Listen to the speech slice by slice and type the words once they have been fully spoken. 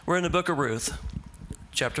We're in the book of Ruth,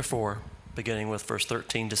 chapter 4, beginning with verse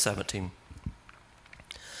 13 to 17.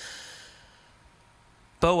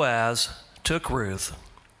 Boaz took Ruth,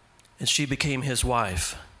 and she became his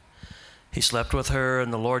wife. He slept with her,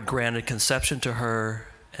 and the Lord granted conception to her,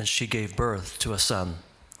 and she gave birth to a son.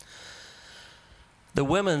 The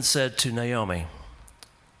women said to Naomi,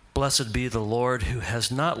 "Blessed be the Lord who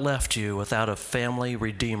has not left you without a family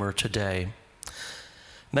redeemer today.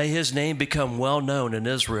 May his name become well known in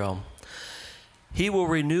Israel. He will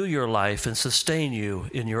renew your life and sustain you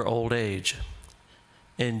in your old age.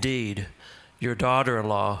 Indeed, your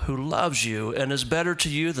daughter-in-law, who loves you and is better to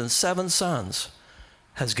you than 7 sons,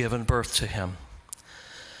 has given birth to him."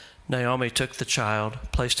 Naomi took the child,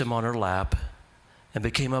 placed him on her lap, and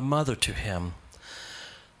became a mother to him.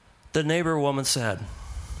 The neighbor woman said,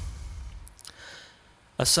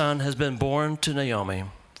 "A son has been born to Naomi,"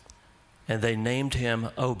 and they named him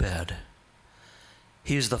Obed.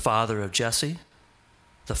 He is the father of Jesse,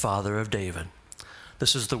 the father of David.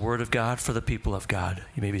 This is the word of God for the people of God.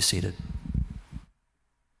 You may be seated.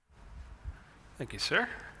 Thank you, sir.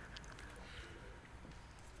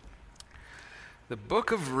 The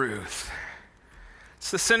book of Ruth.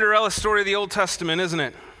 It's the Cinderella story of the Old Testament, isn't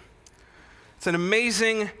it? It's an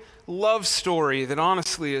amazing love story that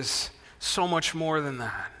honestly is so much more than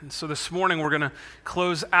that. And so this morning we're going to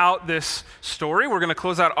close out this story. We're going to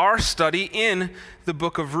close out our study in the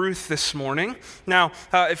book of Ruth this morning. Now,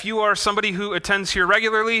 if you are somebody who attends here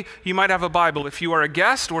regularly, you might have a Bible. If you are a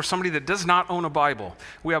guest or somebody that does not own a Bible,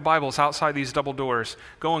 we have Bibles outside these double doors.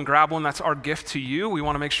 Go and grab one. That's our gift to you. We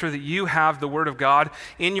want to make sure that you have the Word of God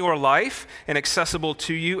in your life and accessible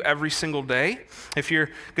to you every single day. If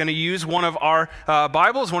you're going to use one of our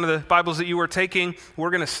Bibles, one of the Bibles that you are taking,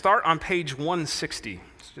 we're going to start on page 160.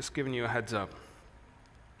 Just giving you a heads up.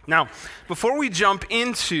 Now, before we jump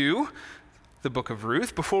into the book of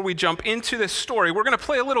Ruth, before we jump into this story, we're going to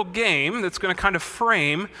play a little game that's going to kind of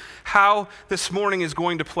frame how this morning is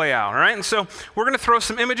going to play out, all right? And so we're going to throw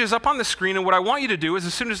some images up on the screen, and what I want you to do is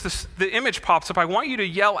as soon as the image pops up, I want you to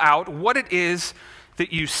yell out what it is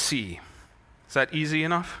that you see. Is that easy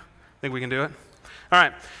enough? Think we can do it? All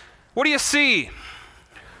right. What do you see?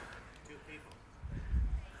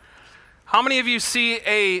 How many of you see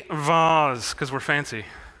a vase, because we're fancy,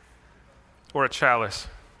 or a chalice?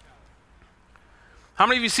 How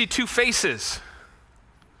many of you see 2 faces?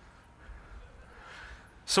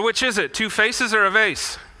 So which is it, 2 faces or a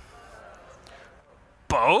vase?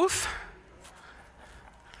 Both?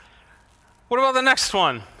 What about the next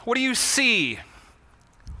one? What do you see?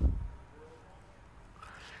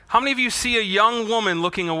 How many of you see a young woman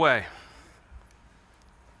looking away?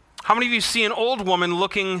 How many of you see an old woman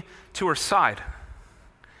looking to her side?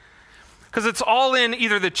 Because it's all in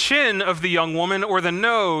either the chin of the young woman or the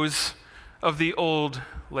nose of the old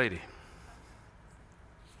lady.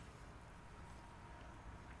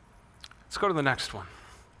 Let's go to the next one.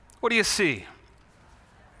 What do you see?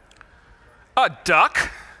 A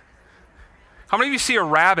duck. How many of you see a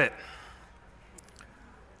rabbit?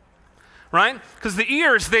 Right? Because the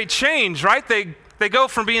ears, they change, right? They go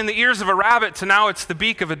from being the ears of a rabbit to now it's the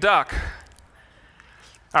beak of a duck.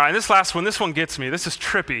 All right, this last one, this one gets me. This is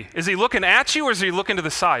trippy. Is he looking at you or is he looking to the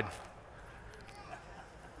side?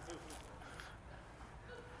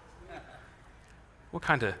 What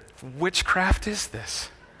kind of witchcraft is this?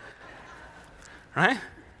 Right?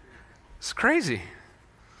 It's crazy.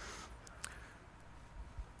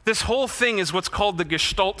 This whole thing is what's called the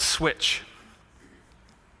Gestalt switch.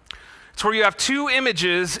 It's where you have 2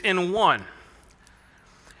 images in one.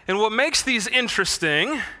 And what makes these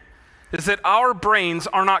interesting is that our brains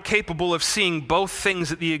are not capable of seeing both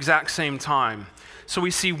things at the exact same time. So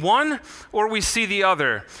we see one or we see the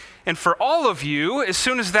other. And for all of you, as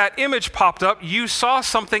soon as that image popped up, you saw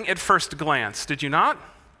something at first glance, did you not?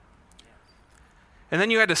 And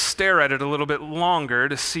then you had to stare at it a little bit longer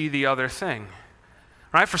to see the other thing.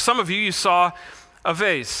 Right? For some of you, you saw a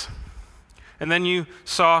vase. And then you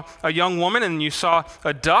saw a young woman, and you saw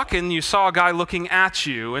a duck, and you saw a guy looking at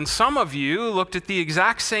you. And some of you looked at the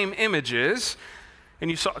exact same images,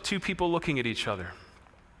 and you saw 2 people looking at each other.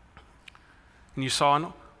 And you saw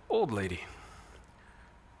an old lady.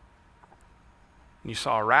 And you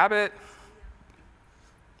saw a rabbit,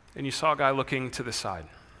 and you saw a guy looking to the side.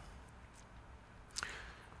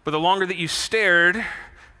 But the longer that you stared,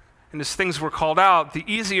 and as things were called out, the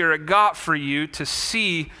easier it got for you to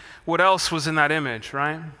see what else was in that image,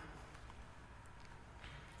 right?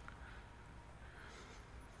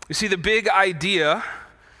 You see, the big idea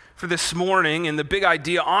for this morning, and the big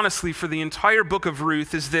idea, honestly, for the entire book of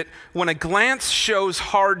Ruth, is that when a glance shows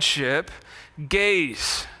hardship,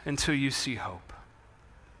 gaze until you see hope.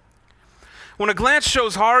 When a glance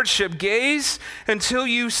shows hardship, gaze until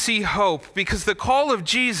you see hope, because the call of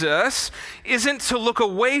Jesus isn't to look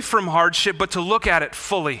away from hardship, but to look at it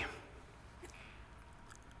fully.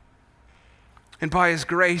 And by his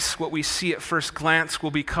grace, what we see at first glance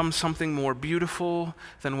will become something more beautiful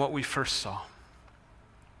than what we first saw.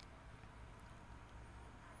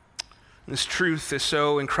 This truth is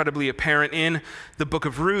so incredibly apparent in the book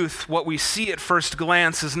of Ruth. What we see at first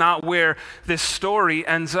glance is not where this story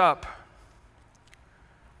ends up.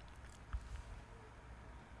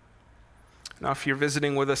 Now, if you're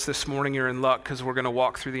visiting with us this morning, you're in luck because we're going to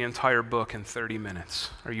walk through the entire book in 30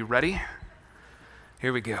 minutes. Are you ready?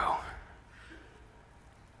 Here we go.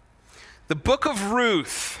 The book of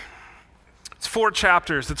Ruth. It's 4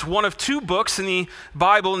 chapters. It's one of 2 books in the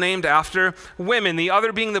Bible named after women, the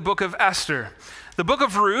other being the book of Esther. The book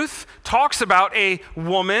of Ruth talks about a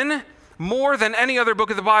woman more than any other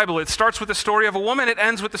book of the Bible. It starts with the story of a woman, it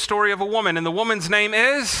ends with the story of a woman, and the woman's name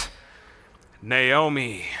is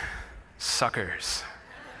Naomi. Suckers.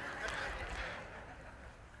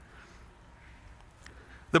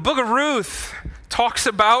 The book of Ruth talks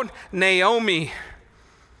about Naomi.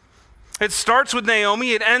 It starts with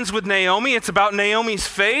Naomi, it ends with Naomi. It's about Naomi's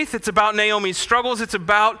faith, it's about Naomi's struggles, it's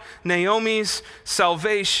about Naomi's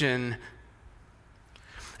salvation.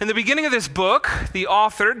 In the beginning of this book, the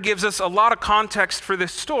author gives us a lot of context for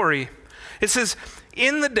this story. It says,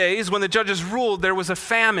 in the days when the judges ruled, there was a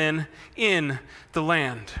famine in the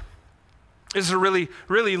land. This is a really,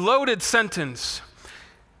 really loaded sentence.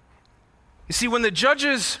 You see, when the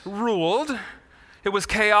judges ruled, it was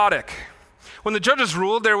chaotic. When the judges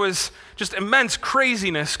ruled, there was just immense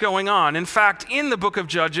craziness going on. In fact, in the book of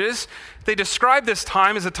Judges, they describe this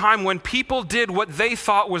time as a time when people did what they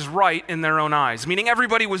thought was right in their own eyes, meaning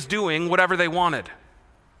everybody was doing whatever they wanted.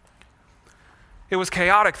 It was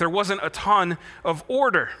chaotic. There wasn't a ton of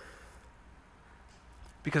order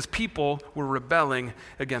because people were rebelling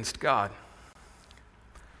against God.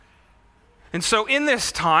 And so in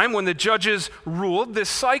this time, when the judges ruled, this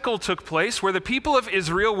cycle took place where the people of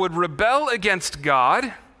Israel would rebel against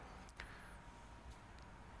God,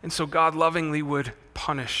 and so God lovingly would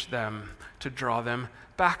punish them to draw them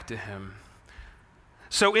back to him.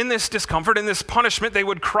 So in this discomfort, in this punishment, they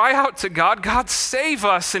would cry out to God, God, save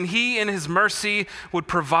us, and he in his mercy would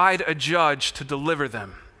provide a judge to deliver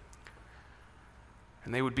them.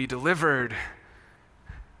 And they would be delivered,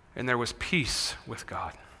 and there was peace with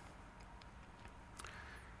God.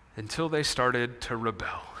 Until they started to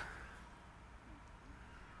rebel.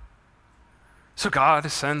 So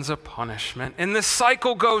God sends a punishment, and this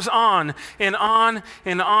cycle goes on and on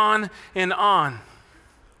and on and on.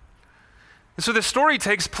 And so the story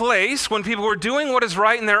takes place when people were doing what is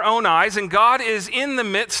right in their own eyes, and God is in the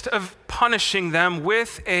midst of punishing them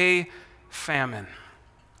with a famine.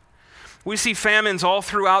 We see famines all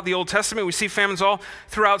throughout the Old Testament. We see famines all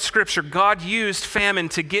throughout Scripture. God used famine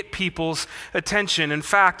to get people's attention. In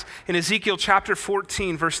fact, in Ezekiel chapter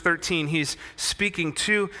 14, verse 13, he's speaking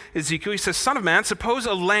to Ezekiel. He says, Son of man, suppose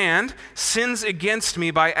a land sins against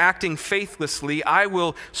me by acting faithlessly. I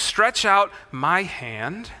will stretch out my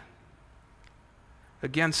hand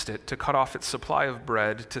against it to cut off its supply of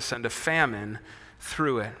bread, to send a famine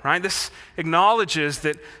through it, right? This acknowledges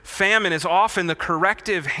that famine is often the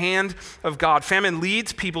corrective hand of God. Famine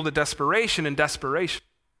leads people to desperation, and desperation.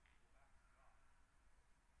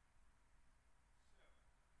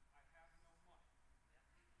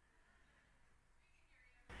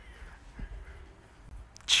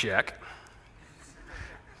 Check.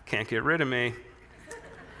 Can't get rid of me.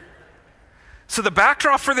 So the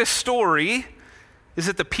backdrop for this story is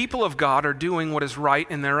that the people of God are doing what is right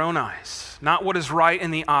in their own eyes, not what is right in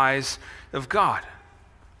the eyes of God.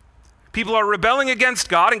 People are rebelling against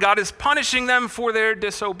God, and God is punishing them for their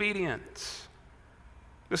disobedience.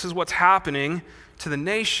 This is what's happening to the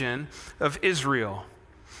nation of Israel.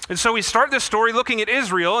 And so we start this story looking at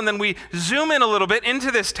Israel, and then we zoom in a little bit into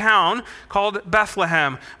this town called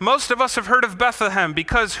Bethlehem. Most of us have heard of Bethlehem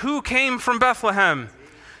because who came from Bethlehem?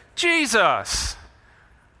 Jesus.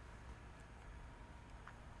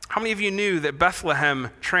 How many of you knew that Bethlehem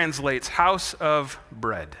translates house of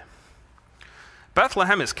bread?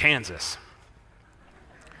 Bethlehem is Kansas.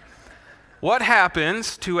 What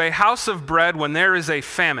happens to a house of bread when there is a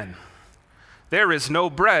famine? There is no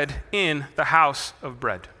bread in the house of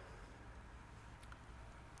bread.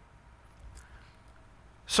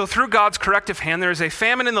 So through God's corrective hand, there is a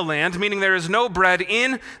famine in the land, meaning there is no bread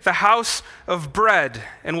in the house of bread.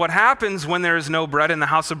 And what happens when there is no bread in the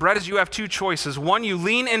house of bread is you have 2 choices. One, you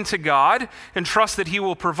lean into God and trust that he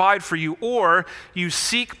will provide for you, or you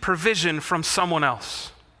seek provision from someone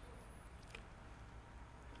else.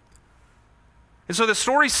 And so the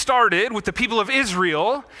story started with the people of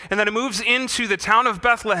Israel, and then it moves into the town of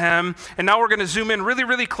Bethlehem, and now we're going to zoom in really,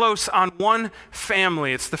 really close on one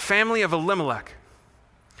family. It's the family of Elimelech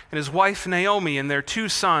and his wife Naomi and their two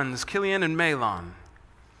sons, Chilion and Mahlon.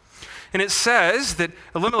 And it says that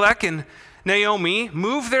Elimelech and Naomi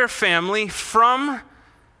moved their family from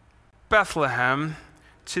Bethlehem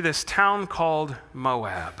to this town called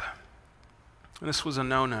Moab. And this was a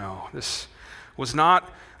no-no. This was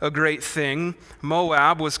not a great thing.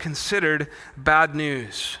 Moab was considered bad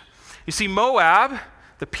news. You see, Moab,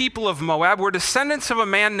 the people of Moab, were descendants of a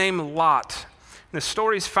man named Lot. And the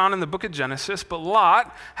story is found in the book of Genesis, but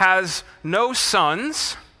Lot has no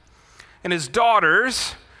sons, and his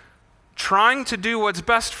daughters, trying to do what's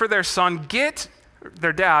best for their son, get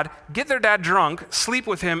their dad drunk, sleep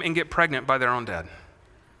with him, and get pregnant by their own dad.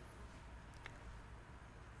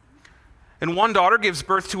 And one daughter gives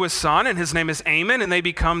birth to a son, and his name is Ammon, and they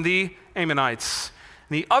become the Ammonites.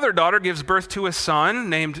 And the other daughter gives birth to a son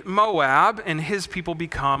named Moab, and his people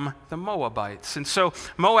become the Moabites. And so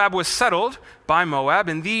Moab was settled by Moab,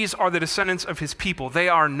 and these are the descendants of his people. They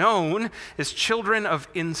are known as children of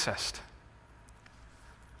incest.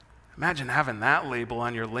 Imagine having that label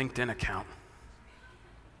on your LinkedIn account.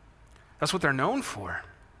 That's what they're known for.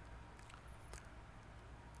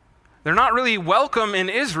 They're not really welcome in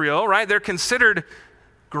Israel, right? They're considered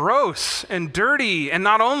gross and dirty. And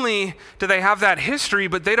not only do they have that history,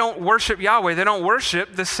 but they don't worship Yahweh. They don't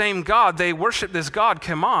worship the same God. They worship this god,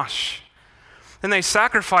 Chemosh. And they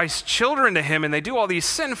sacrifice children to him, and they do all these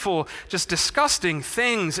sinful, just disgusting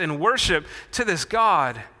things in worship to this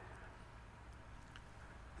god.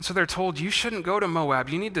 And so they're told, you shouldn't go to Moab.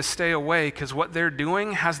 You need to stay away because what they're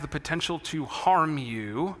doing has the potential to harm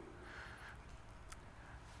you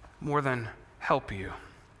more than help you.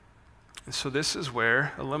 And so this is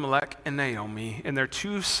where Elimelech and Naomi and their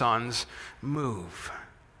two sons move.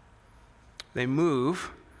 They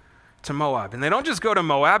move to Moab. And they don't just go to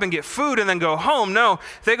Moab and get food and then go home. No,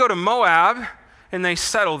 they go to Moab and they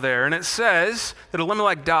settle there. And it says that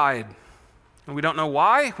Elimelech died. And we don't know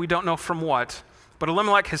why. We don't know from what. But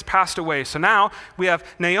Elimelech has passed away. So now we have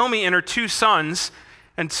Naomi and her two sons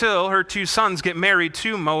until her two sons get married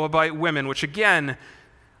to Moabite women, which again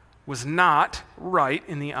was not right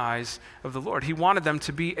in the eyes of the Lord. He wanted them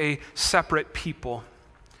to be a separate people.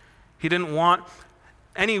 He didn't want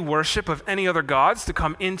any worship of any other gods to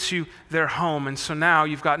come into their home. And so now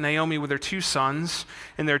you've got Naomi with her two sons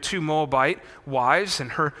and their two Moabite wives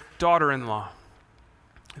and her daughter-in-law.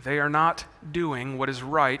 They are not doing what is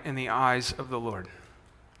right in the eyes of the Lord.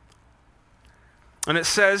 And it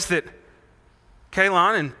says that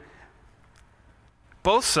Chilion and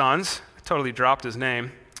both sons, I totally dropped his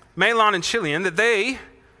name, Mahlon and Chilion, that they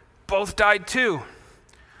both died too.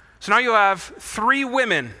 So now you have three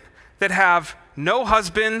women that have no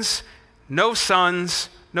husbands, no sons,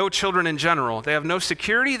 no children in general. They have no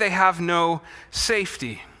security, they have no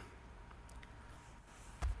safety.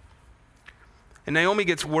 And Naomi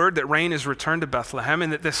gets word that rain is returned to Bethlehem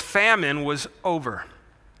and that this famine was over.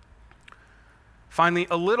 Finally,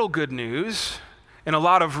 a little good news and a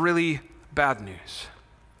lot of really bad news.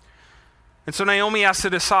 And so Naomi has to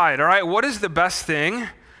decide, all right, what is the best thing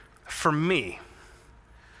for me?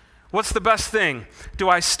 What's the best thing? Do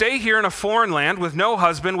I stay here in a foreign land with no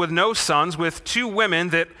husband, with no sons, with two women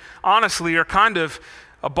that honestly are kind of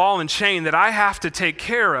a ball and chain that I have to take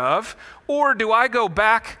care of? Or do I go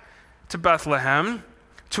back to Bethlehem,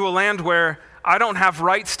 to a land where I don't have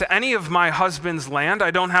rights to any of my husband's land?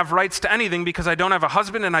 I don't have rights to anything because I don't have a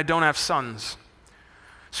husband and I don't have sons.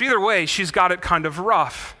 So either way, she's got it kind of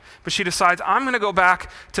rough. But she decides, I'm going to go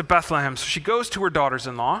back to Bethlehem. So she goes to her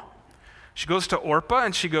daughters-in-law. She goes to Orpah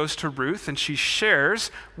and she goes to Ruth and she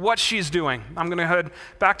shares what she's doing. I'm going to head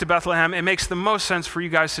back to Bethlehem. It makes the most sense for you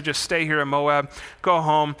guys to just stay here in Moab, go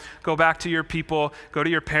home, go back to your people, go to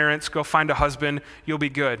your parents, go find a husband. You'll be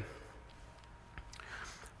good.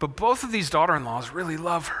 But both of these daughter-in-laws really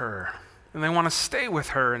love her and they want to stay with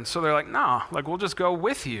her. And so they're like, nah, like we'll just go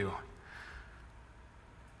with you.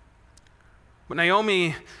 But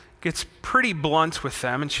Naomi gets pretty blunt with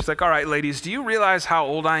them, and she's like, all right, ladies, do you realize how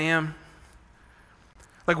old I am?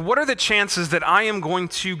 Like, what are the chances that I am going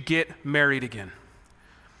to get married again?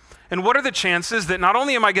 And what are the chances that not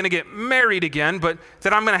only am I going to get married again, but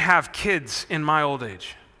that I'm going to have kids in my old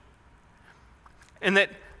age? And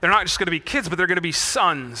that they're not just going to be kids, but they're going to be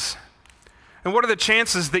sons. And what are the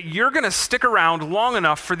chances that you're going to stick around long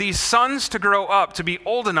enough for these sons to grow up to be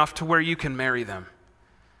old enough to where you can marry them?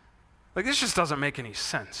 Like, this just doesn't make any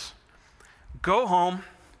sense. Go home,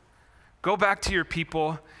 go back to your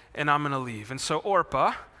people, and I'm going to leave. And so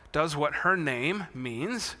Orpah does what her name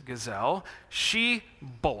means, gazelle. She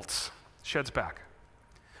bolts, sheds back.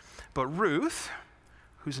 But Ruth,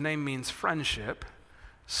 whose name means friendship,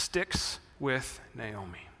 sticks with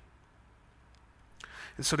Naomi.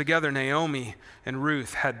 And so together, Naomi and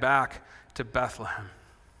Ruth head back to Bethlehem.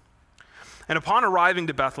 And upon arriving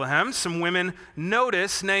to Bethlehem, some women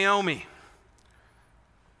notice Naomi.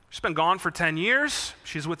 She's been gone for 10 years.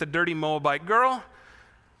 She's with a dirty Moabite girl.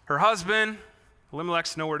 Her husband,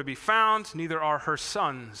 Elimelech's nowhere to be found. Neither are her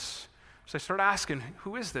sons. So they start asking,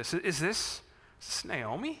 who is this? Is this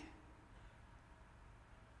Naomi?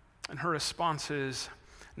 And her response is,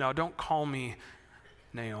 no, don't call me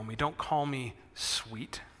Naomi. Don't call me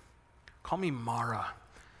sweet. Call me Mara,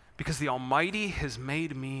 because the Almighty has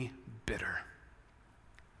made me bitter.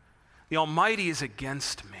 The Almighty is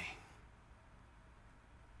against me.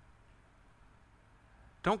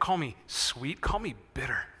 Don't call me sweet, call me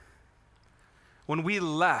bitter. When we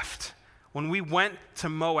left, when we went to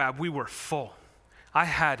Moab, we were full. I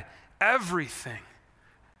had everything,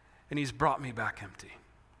 and he's brought me back empty.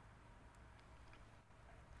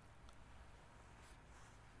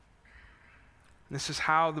 This is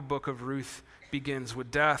how the book of Ruth begins,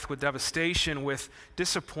 with death, with devastation, with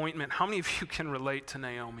disappointment. How many of you can relate to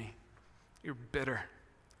Naomi? You're bitter.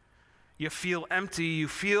 You feel empty. You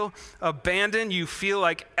feel abandoned. You feel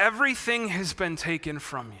like everything has been taken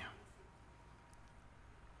from you.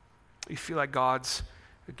 You feel like God's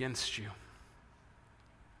against you.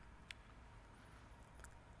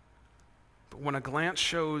 But when a glance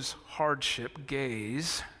shows hardship,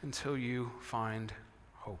 gaze until you find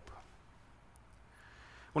hope.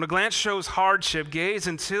 When a glance shows hardship, gaze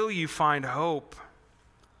until you find hope.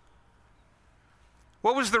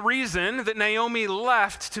 What was the reason that Naomi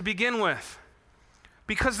left to begin with?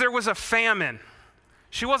 Because there was a famine.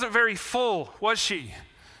 She wasn't very full, was she?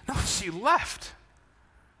 No, she left.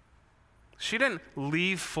 She didn't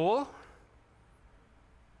leave full.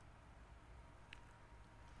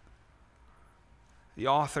 The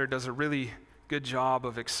author does a really good job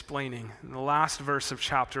of explaining in the last verse of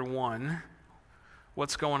chapter 1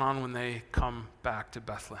 what's going on when they come back to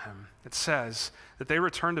Bethlehem. It says that they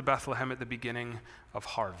return to Bethlehem at the beginning of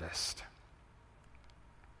harvest.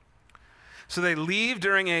 So they leave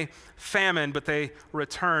during a famine, but they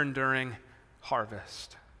return during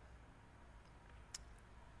harvest.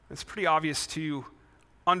 It's pretty obvious to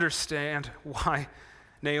understand why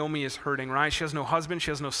Naomi is hurting, right? She has no husband,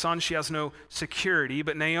 she has no son, she has no security,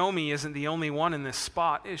 but Naomi isn't the only one in this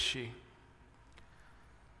spot, is she?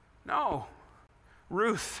 No.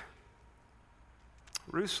 Ruth's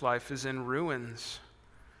life is in ruins.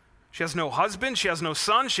 She has no husband, she has no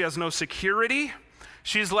son, she has no security.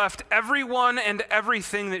 She's left everyone and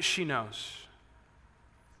everything that she knows.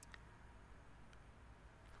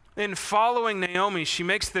 In following Naomi, she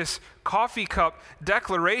makes this coffee cup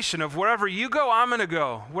declaration of wherever you go, I'm going to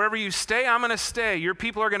go. Wherever you stay, I'm going to stay. Your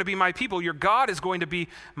people are going to be my people. Your God is going to be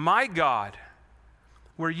my God.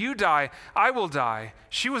 Where you die, I will die.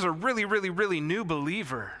 She was a really, really, really new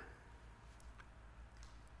believer.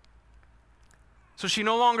 So she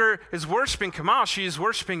no longer is worshiping Kamal, she is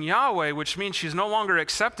worshiping Yahweh, which means she's no longer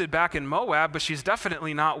accepted back in Moab, but she's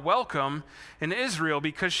definitely not welcome in Israel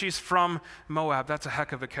because she's from Moab. That's a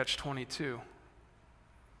heck of a catch-22.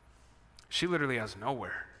 She literally has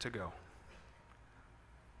nowhere to go.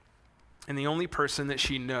 And the only person that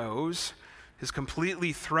she knows has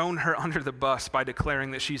completely thrown her under the bus by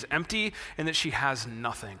declaring that she's empty and that she has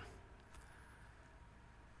nothing.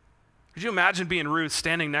 Could you imagine being Ruth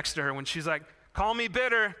standing next to her when she's like, call me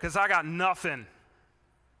bitter because I got nothing.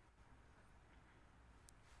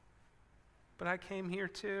 But I came here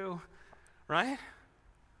too, right?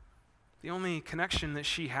 The only connection that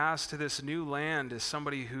she has to this new land is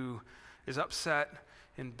somebody who is upset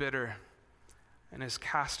and bitter and has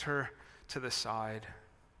cast her to the side.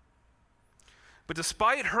 But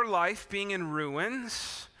despite her life being in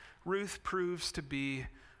ruins, Ruth proves to be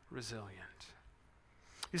resilient.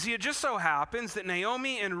 You see, it just so happens that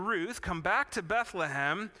Naomi and Ruth come back to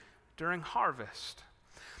Bethlehem during harvest.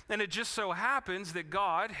 And it just so happens that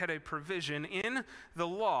God had a provision in the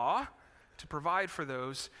law to provide for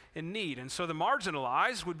those in need. And so the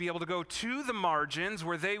marginalized would be able to go to the margins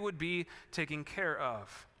where they would be taken care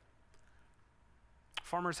of.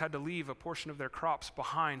 Farmers had to leave a portion of their crops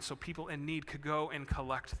behind so people in need could go and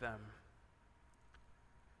collect them.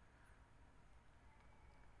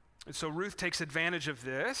 And so Ruth takes advantage of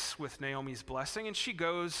this with Naomi's blessing, and she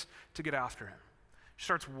goes to get after him. She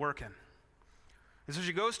starts working. And so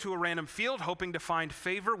she goes to a random field hoping to find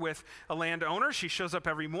favor with a landowner. She shows up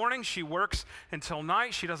every morning. She works until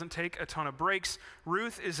night. She doesn't take a ton of breaks.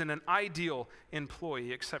 Ruth is an ideal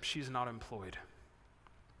employee, except she's not employed.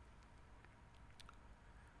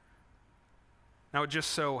 Now, it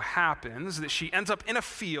just so happens that she ends up in a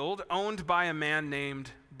field owned by a man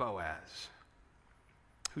named Boaz,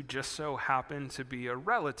 who just so happened to be a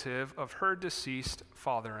relative of her deceased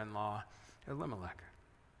father-in-law, Elimelech.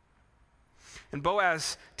 And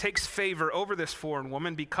Boaz takes favor over this foreign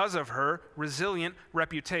woman because of her resilient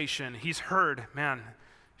reputation. He's heard, man,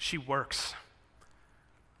 she works.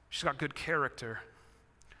 She's got good character.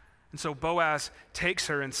 And so Boaz takes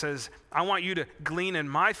her and says, I want you to glean in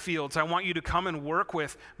my fields. I want you to come and work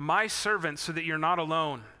with my servants so that you're not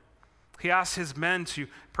alone. He asks his men to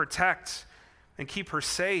protect and keep her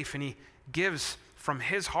safe, and he gives from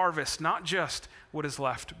his harvest, not just what is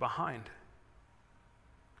left behind.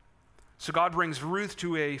 So God brings Ruth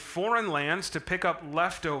to a foreign land to pick up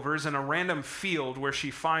leftovers in a random field where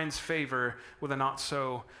she finds favor with a not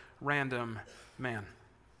so random man.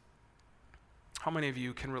 How many of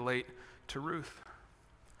you can relate to Ruth?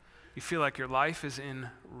 You feel like your life is in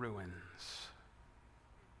ruins.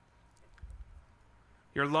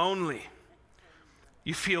 You're lonely.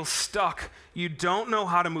 You feel stuck. You don't know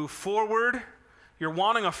how to move forward. You're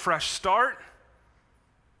wanting a fresh start.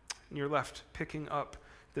 And you're left picking up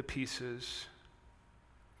the pieces.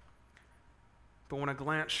 But when a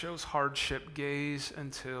glance shows hardship, gaze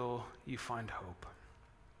until you find hope.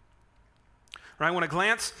 Right? When a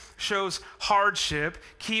glance shows hardship,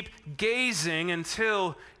 keep gazing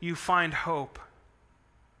until you find hope.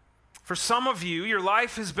 For some of you, your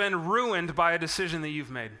life has been ruined by a decision that you've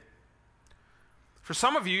made. For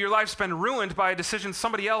some of you, your life's been ruined by a decision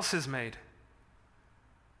somebody else has made.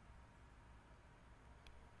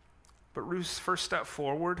 But Ruth's first step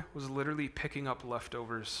forward was literally picking up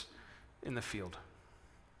leftovers in the field.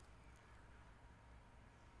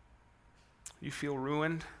 You feel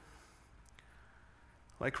ruined?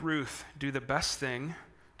 Like Ruth, do the best thing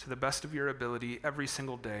to the best of your ability every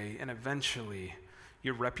single day, and eventually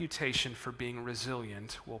your reputation for being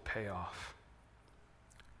resilient will pay off.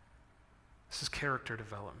 This is character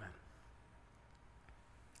development.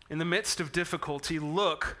 In the midst of difficulty,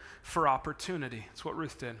 look for opportunity. That's what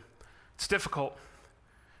Ruth did. It's difficult,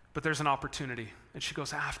 but there's an opportunity, and she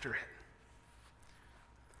goes after it.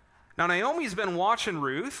 Now, Naomi's been watching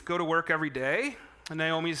Ruth go to work every day, and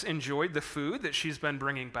Naomi's enjoyed the food that she's been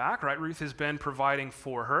bringing back, right? Ruth has been providing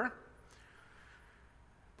for her.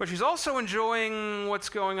 But she's also enjoying what's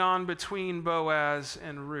going on between Boaz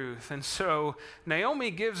and Ruth. And so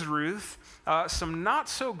Naomi gives Ruth some not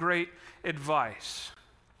so great advice.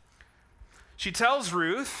 She tells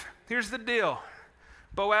Ruth, here's the deal.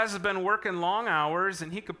 Boaz has been working long hours,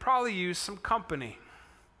 and he could probably use some company.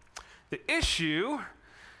 The issue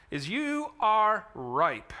is you are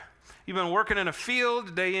ripe. You've been working in a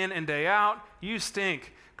field day in and day out. You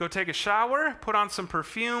stink. Go take a shower, put on some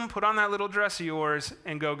perfume, put on that little dress of yours,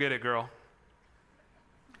 and go get it, girl.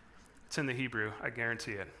 It's in the Hebrew, I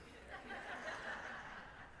guarantee it.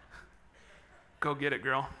 Go get it,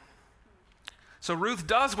 girl. So Ruth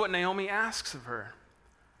does what Naomi asks of her.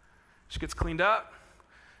 She gets cleaned up.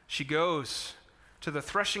 She goes to the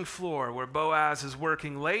threshing floor where Boaz is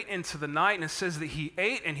working late into the night, and it says that he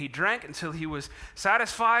ate and he drank until he was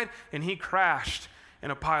satisfied, and he crashed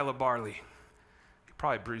in a pile of barley. He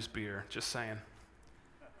probably bruised beer, just saying.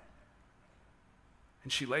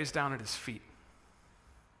 And she lays down at his feet.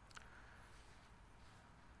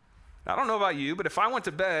 Now, I don't know about you, but if I went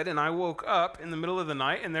to bed and I woke up in the middle of the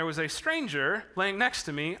night and there was a stranger laying next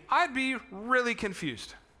to me, I'd be really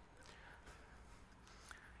confused.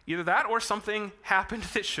 Either that or something happened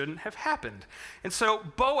that shouldn't have happened. And so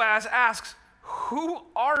Boaz asks, who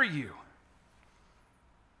are you?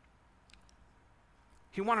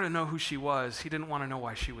 He wanted to know who she was. He didn't want to know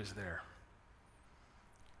why she was there.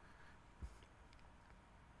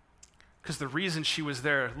 Because the reason she was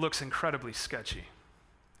there looks incredibly sketchy.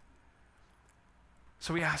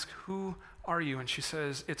 So we ask, who are you? And she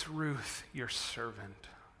says, it's Ruth, your servant.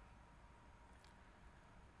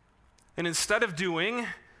 And instead of doing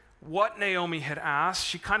what Naomi had asked,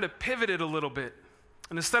 she kind of pivoted a little bit.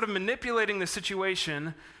 And instead of manipulating the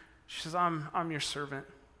situation, she says, I'm your servant.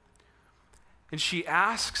 And she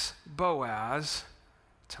asks Boaz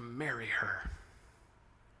to marry her.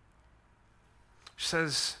 She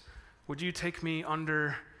says, would you take me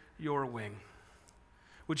under your wing?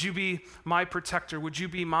 Would you be my protector? Would you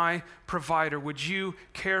be my provider? Would you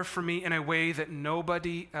care for me in a way that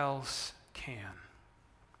nobody else can?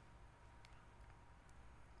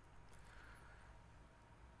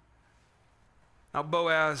 Now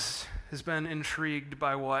Boaz has been intrigued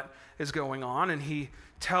by what is going on, and he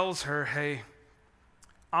tells her, hey,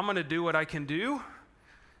 I'm going to do what I can do,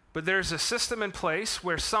 but there's a system in place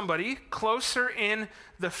where somebody closer in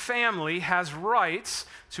the family has rights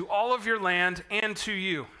to all of your land and to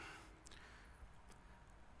you.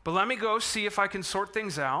 But let me go see if I can sort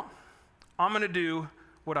things out. I'm going to do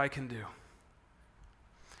what I can do.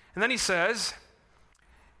 And then he says,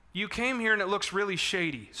 you came here and it looks really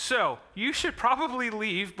shady. So you should probably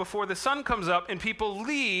leave before the sun comes up and people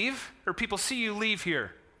leave, or people see you leave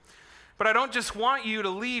here. But I don't just want you to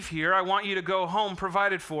leave here. I want you to go home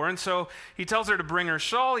provided for. And so he tells her to bring her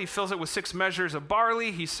shawl. He fills it with 6 measures of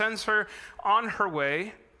barley. He sends her on her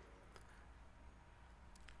way.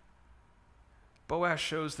 Boaz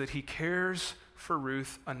shows that he cares for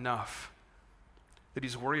Ruth enough, that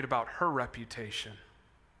he's worried about her reputation.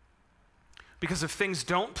 Because if things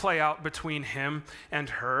don't play out between him and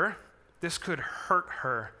her, this could hurt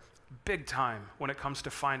her big time when it comes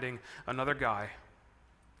to finding another guy.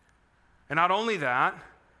 And not only that,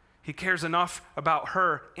 he cares enough about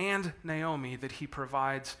her and Naomi that he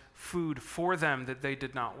provides food for them that they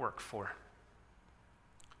did not work for.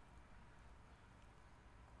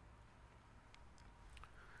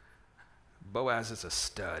 Boaz is a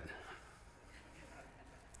stud.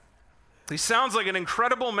 He sounds like an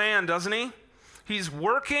incredible man, doesn't he? He's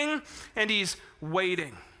working and he's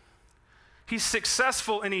waiting. He's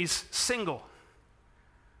successful and he's single.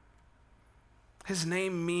 His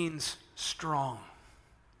name means strong.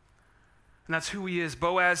 And that's who he is.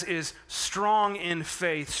 Boaz is strong in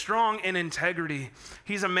faith, strong in integrity.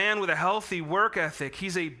 He's a man with a healthy work ethic.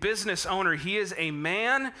 He's a business owner. He is a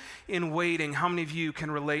man in waiting. How many of you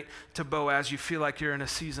can relate to Boaz? You feel like you're in a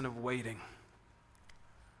season of waiting.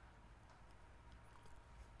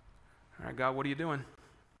 All right, God, what are you doing?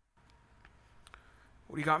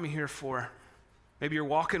 What do you got me here for? Maybe you're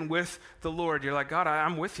walking with the Lord. You're like, God,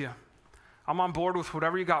 I'm with you. I'm on board with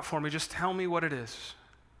whatever you got for me. Just tell me what it is.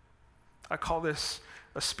 I call this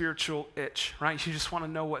a spiritual itch, right? You just want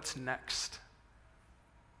to know what's next.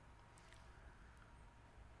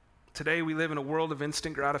 Today we live in a world of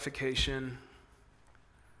instant gratification.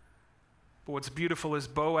 But what's beautiful is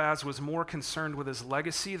Boaz was more concerned with his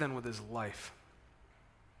legacy than with his life.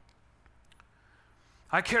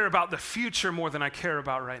 I care about the future more than I care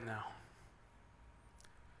about right now.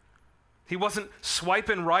 He wasn't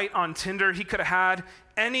swiping right on Tinder. He could have had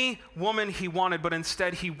any woman he wanted, but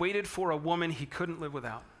instead he waited for a woman he couldn't live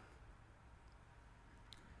without.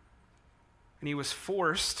 And he was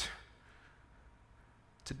forced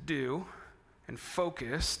to do and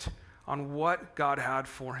focused on what God had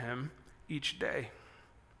for him each day.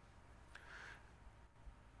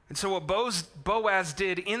 And so what Boaz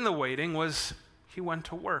did in the waiting was he went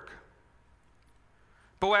to work.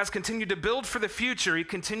 Boaz continued to build for the future. He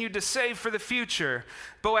continued to save for the future.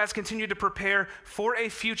 Boaz continued to prepare for a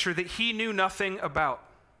future that he knew nothing about.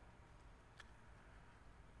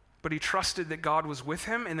 But he trusted that God was with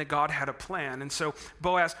him and that God had a plan. And so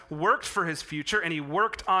Boaz worked for his future and he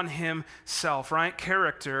worked on himself, right?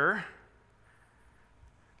 Character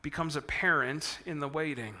becomes apparent in the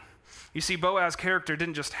waiting. You see, Boaz's character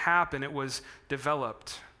didn't just happen, it was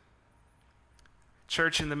developed.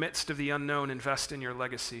 Church, in the midst of the unknown, invest in your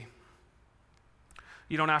legacy.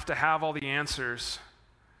 You don't have to have all the answers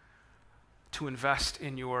to invest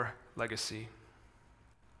in your legacy.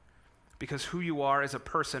 Because who you are as a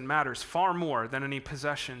person matters far more than any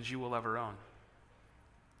possessions you will ever own.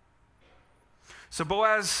 So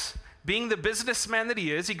Boaz, being the businessman that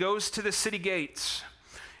he is, he goes to the city gates.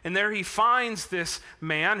 And there he finds this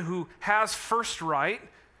man who has first right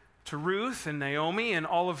to Ruth and Naomi and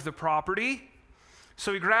all of the property.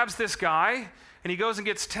 So he grabs this guy, and he goes and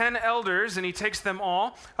gets 10 elders, and he takes them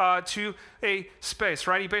all to a space,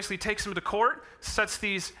 right? He basically takes them to court, sets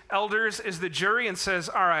these elders as the jury, and says,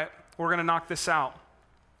 all right, we're going to knock this out.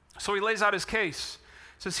 So he lays out his case.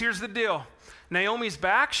 Says, here's the deal. Naomi's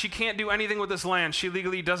back. She can't do anything with this land. She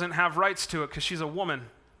legally doesn't have rights to it because she's a woman.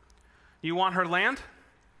 You want her land?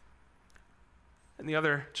 And the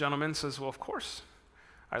other gentleman says, well, of course.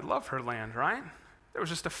 I'd love her land, right? There was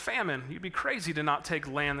just a famine. You'd be crazy to not take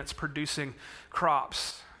land that's producing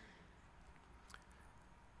crops.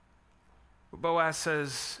 But Boaz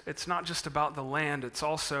says it's not just about the land, it's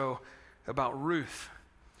also about Ruth.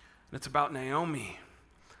 And it's about Naomi.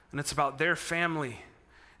 And it's about their family.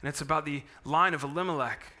 And it's about the line of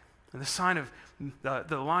Elimelech and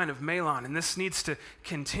the line of Mahlon. And this needs to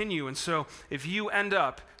continue. And so if you end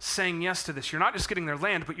up saying yes to this, you're not just getting their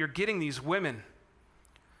land, but you're getting these women.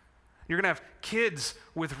 You're going to have kids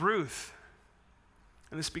with Ruth.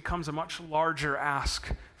 And this becomes a much larger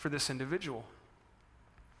ask for this individual.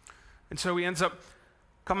 And so he ends up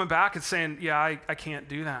coming back and saying, yeah, I can't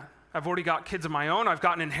do that. I've already got kids of my own. I've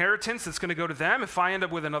got an inheritance that's going to go to them. If I end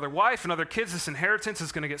up with another wife and other kids, this inheritance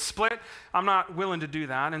is going to get split. I'm not willing to do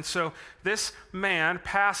that. And so this man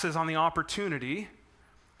passes on the opportunity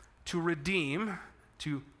to redeem,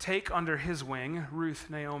 to take under his wing Ruth,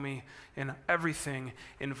 Naomi, and everything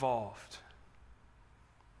involved.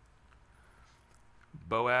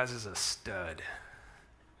 Boaz is a stud.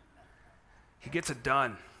 He gets it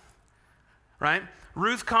done, right?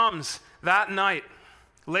 Ruth comes that night,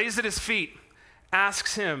 lays at his feet,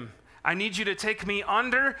 asks him, I need you to take me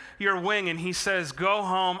under your wing. And he says, go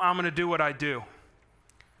home, I'm going to do what I do.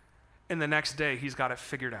 And the next day, he's got it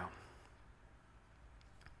figured out.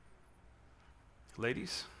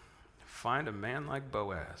 Ladies, find a man like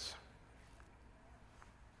Boaz.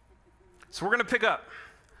 So we're going to pick up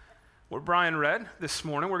where Brian read this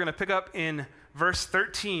morning. We're going to pick up in verse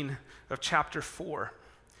 13 of chapter 4.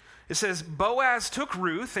 It says, Boaz took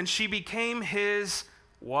Ruth, and she became his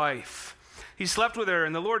wife. He slept with her,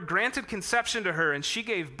 and the Lord granted conception to her, and she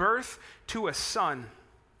gave birth to a son.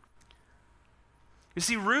 You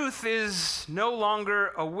see, Ruth is no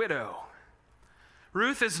longer a widow.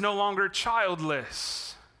 Ruth is no longer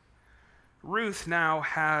childless. Ruth now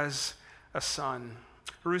has a son.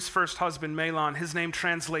 Ruth's first husband, Mahlon, his name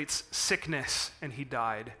translates sickness, and he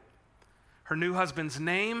died. Her new husband's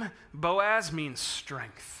name, Boaz, means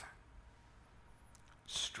strength.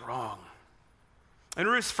 Strong. In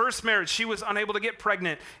Ruth's first marriage, she was unable to get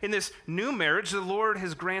pregnant. In this new marriage, the Lord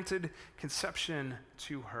has granted conception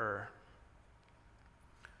to her.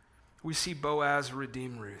 We see Boaz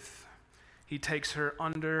redeem Ruth. He takes her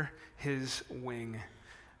under his wing.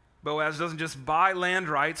 Boaz doesn't just buy land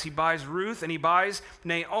rights, he buys Ruth and he buys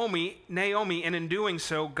Naomi, and in doing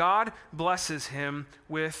so, God blesses him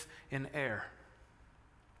with an heir.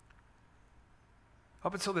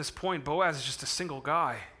 Up until this point, Boaz is just a single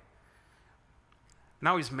guy.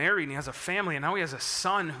 Now he's married and he has a family, and now he has a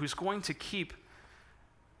son who's going to keep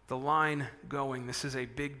the line going. This is a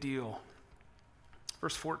big deal.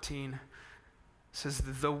 Verse 14 says,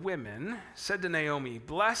 the women said to Naomi,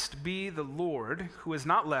 blessed be the Lord who has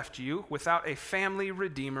not left you without a family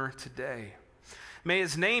redeemer today. May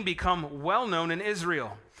his name become well known in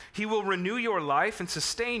Israel. He will renew your life and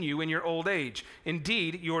sustain you in your old age.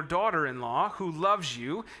 Indeed, your daughter-in-law, who loves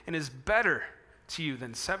you and is better to you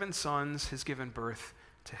than 7 sons, has given birth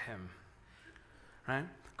to him. Right?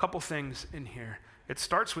 A couple things in here. It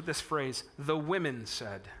starts with this phrase, the women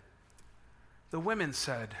said. The women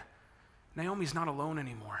said, Naomi's not alone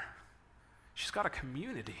anymore. She's got a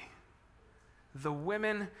community. The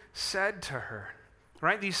women said to her,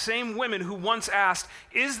 right? These same women who once asked,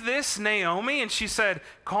 is this Naomi? And she said,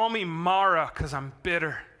 call me Mara, because I'm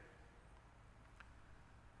bitter.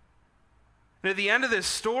 And at the end of this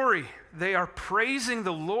story, they are praising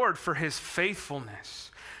the Lord for his faithfulness.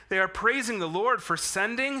 They are praising the Lord for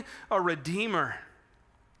sending a redeemer.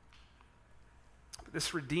 But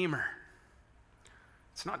this redeemer,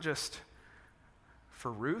 it's not just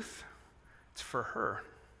for Ruth, it's for her.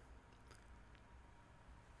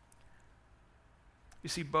 You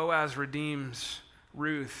see, Boaz redeems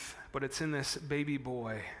Ruth, but it's in this baby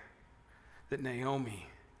boy that Naomi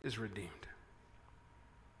is redeemed.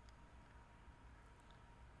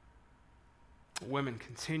 Women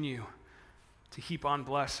continue to heap on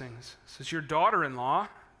blessings. It says, your daughter-in-law,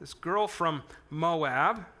 this girl from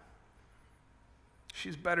Moab,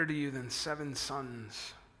 she's better to you than 7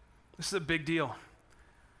 sons. This is a big deal.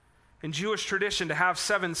 In Jewish tradition, to have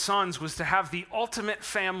 7 sons was to have the ultimate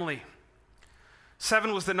family.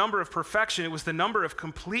 7 was the number of perfection. It was the number of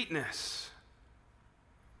completeness.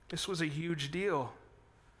 This was a huge deal,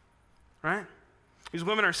 right? These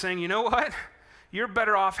women are saying, you know what? You're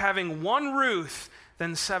better off having 1 Ruth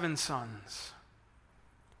than 7 sons.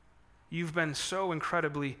 You've been so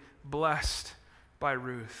incredibly blessed by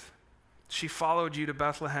Ruth. She followed you to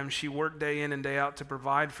Bethlehem. She worked day in and day out to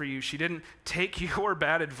provide for you. She didn't take your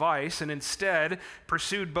bad advice and instead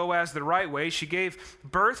pursued Boaz the right way. She gave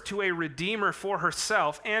birth to a redeemer for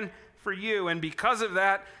herself and for you. And because of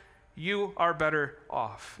that, you are better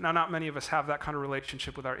off. Now, not many of us have that kind of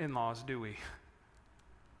relationship with our in-laws, do we?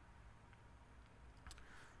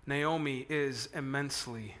 Naomi is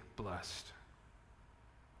immensely blessed.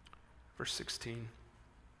 Verse 16.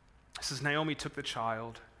 It says, Naomi took the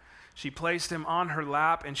child. She placed him on her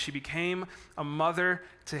lap, and she became a mother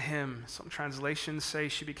to him. Some translations say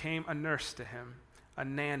she became a nurse to him, a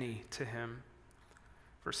nanny to him.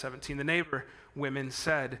 Verse 17, the neighbor women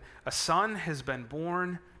said, a son has been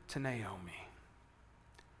born to Naomi.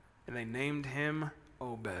 And they named him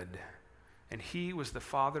Obed. and he was the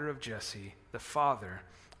father of Jesse, the father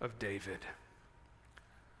of David.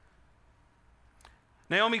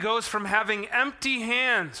 Naomi goes from having empty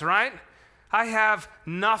hands, right? I have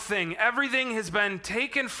nothing. Everything has been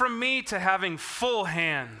taken from me, to having full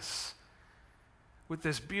hands with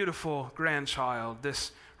this beautiful grandchild,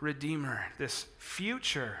 this redeemer, this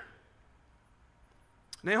future.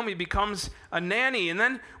 Naomi becomes a nanny, and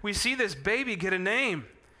then we see this baby get a name.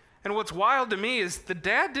 And what's wild to me is the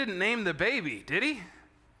dad didn't name the baby, did he?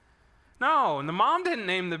 No, and the mom didn't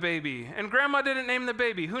name the baby, and grandma didn't name the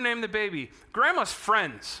baby. Who named the baby? Grandma's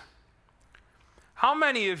friends. How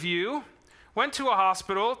many of you went to a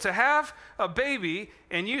hospital to have a baby,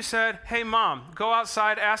 and you said, hey, Mom, go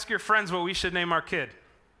outside, ask your friends what we should name our kid?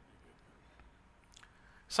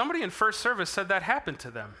 Somebody in first service said that happened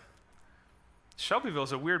to them.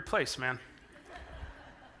 Shelbyville's a weird place, man.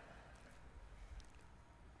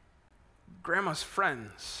 Grandma's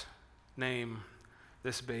friends name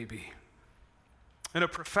this baby. In a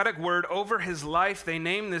prophetic word over his life, they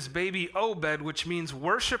name this baby Obed, which means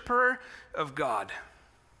worshiper of God.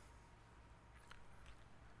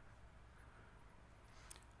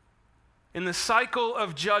 In the cycle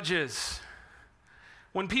of Judges,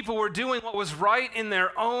 when people were doing what was right in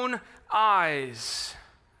their own eyes,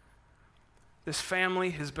 this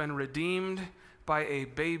family has been redeemed by a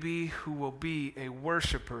baby who will be a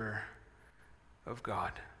worshiper of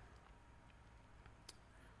God.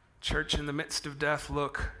 Church, in the midst of death,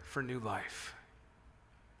 look for new life.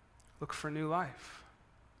 Look for new life.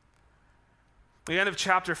 The end of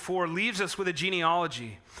chapter 4 leaves us with a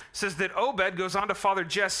genealogy. It says that Obed goes on to father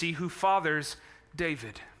Jesse, who fathers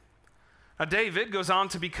David. Now, David goes on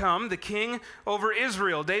to become the king over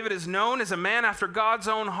Israel. David is known as a man after God's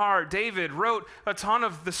own heart. David wrote a ton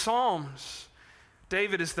of the Psalms.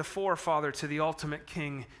 David is the forefather to the ultimate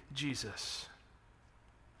king, Jesus.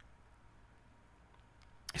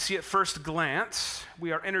 You see, at first glance,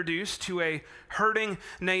 we are introduced to a hurting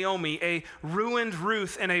Naomi, a ruined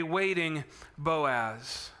Ruth, and a waiting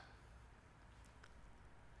Boaz.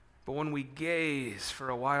 But when we gaze for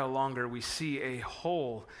a while longer, we see a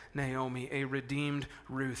whole Naomi, a redeemed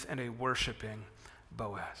Ruth, and a worshiping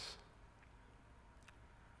Boaz.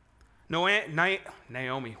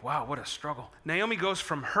 Naomi, wow, what a struggle. Naomi goes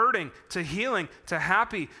from hurting to healing to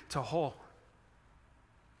happy to whole.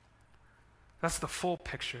 That's the full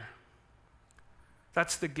picture.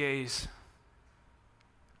 That's the gaze.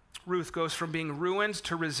 Ruth goes from being ruined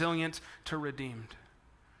to resilient to redeemed.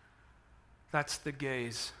 That's the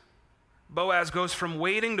gaze. Boaz goes from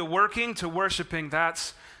waiting to working to worshiping.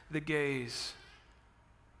 That's the gaze.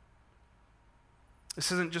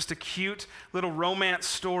 This isn't just a cute little romance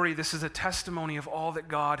story. This is a testimony of all that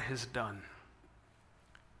God has done.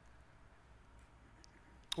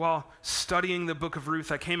 While studying the book of Ruth,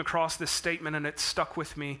 I came across this statement and it stuck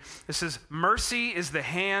with me. It says, mercy is the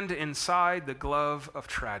hand inside the glove of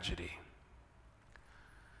tragedy.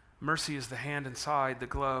 Mercy is the hand inside the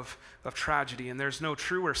glove of tragedy. And there's no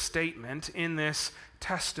truer statement in this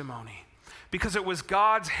testimony. Because it was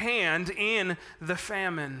God's hand in the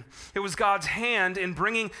famine. It was God's hand in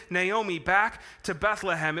bringing Naomi back to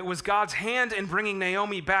Bethlehem. It was God's hand in bringing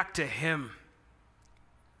Naomi back to him.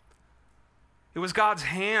 It was God's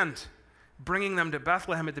hand bringing them to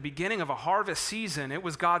Bethlehem at the beginning of a harvest season. It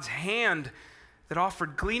was God's hand that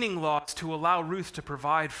offered gleaning lots to allow Ruth to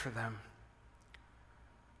provide for them.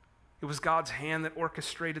 It was God's hand that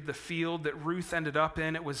orchestrated the field that Ruth ended up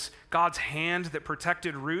in. It was God's hand that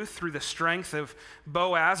protected Ruth through the strength of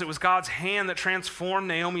Boaz. It was God's hand that transformed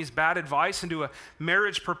Naomi's bad advice into a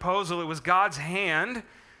marriage proposal. It was God's hand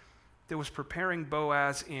that was preparing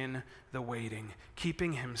Boaz in the waiting,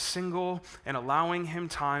 keeping him single and allowing him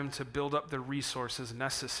time to build up the resources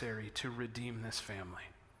necessary to redeem this family.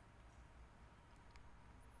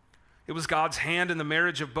 It was God's hand in the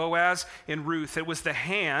marriage of Boaz and Ruth. It was the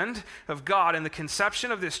hand of God in the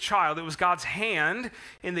conception of this child. It was God's hand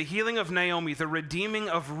in the healing of Naomi, the redeeming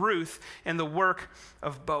of Ruth, and the work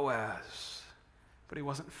of Boaz. But he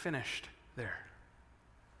wasn't finished there.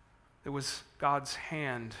 It was God's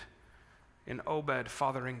hand in Obed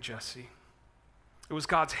fathering Jesse. It was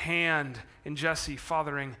God's hand in Jesse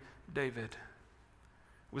fathering David.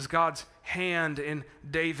 It was God's hand in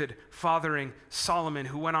David fathering Solomon,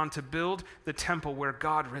 who went on to build the temple where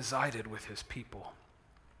God resided with his people.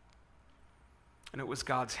 And it was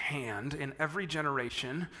God's hand in every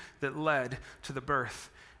generation that led to the birth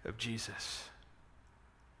of Jesus.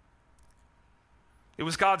 It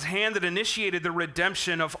was God's hand that initiated the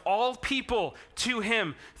redemption of all people to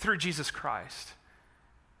him through Jesus Christ.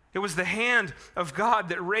 It was the hand of God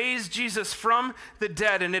that raised Jesus from the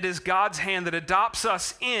dead, and it is God's hand that adopts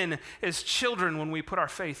us in as children when we put our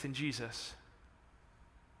faith in Jesus.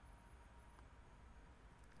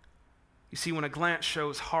 You see, when a glance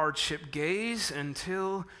shows hardship, gaze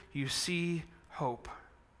until you see hope.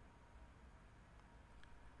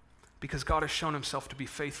 Because God has shown himself to be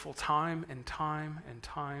faithful time and time and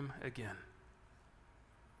time again.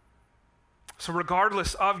 So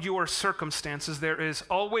regardless of your circumstances, there is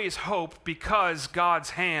always hope because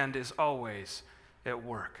God's hand is always at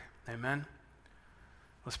work. Amen?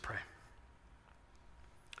 Let's pray.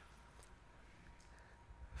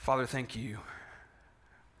 Father, thank you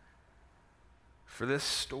for this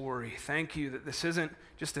story. Thank you that this isn't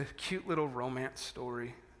just a cute little romance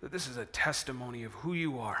story, that this is a testimony of who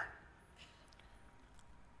you are.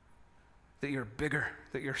 That you're bigger,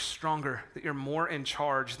 that you're stronger, that you're more in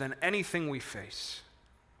charge than anything we face.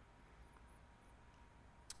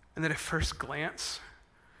 And that at first glance,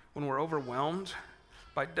 when we're overwhelmed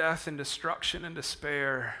by death and destruction and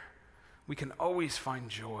despair, we can always find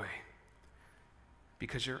joy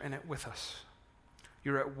because you're in it with us.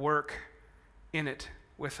 You're at work in it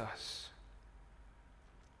with us.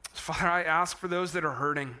 Father, I ask for those that are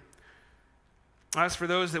hurting. I ask for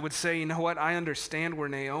those that would say, you know what, I understand where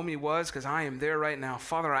Naomi was because I am there right now.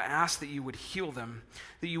 Father, I ask that you would heal them,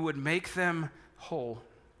 that you would make them whole.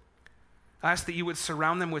 I ask that you would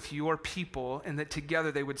surround them with your people and that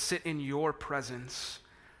together they would sit in your presence,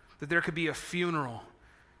 that there could be a funeral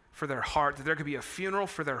for their heart, that there could be a funeral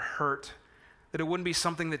for their hurt, that it wouldn't be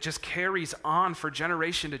something that just carries on for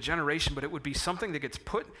generation to generation, but it would be something that gets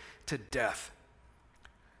put to death,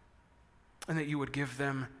 and that you would give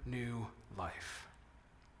them new life.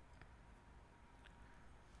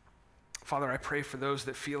 Father, I pray for those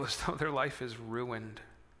that feel as though their life is ruined.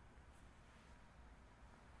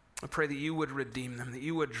 I pray that you would redeem them, that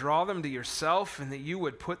you would draw them to yourself, and that you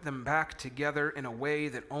would put them back together in a way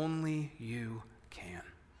that only you can.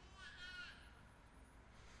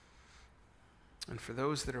 And for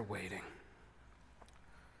those that are waiting,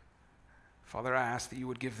 Father, I ask that you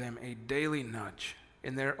would give them a daily nudge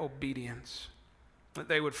in their obedience, that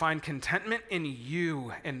they would find contentment in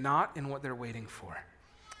you and not in what they're waiting for,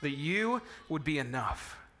 that you would be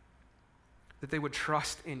enough, that they would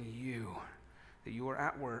trust in you, that you are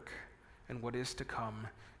at work and what is to come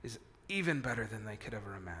is even better than they could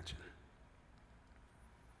ever imagine.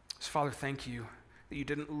 So Father, thank you that you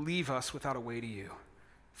didn't leave us without a way to you.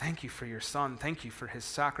 Thank you for your son. Thank you for his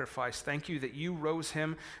sacrifice. Thank you that you rose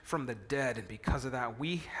him from the dead, and because of that,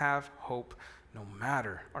 we have hope no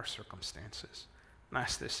matter our circumstances. And I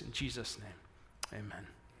ask this in Jesus' name. Amen.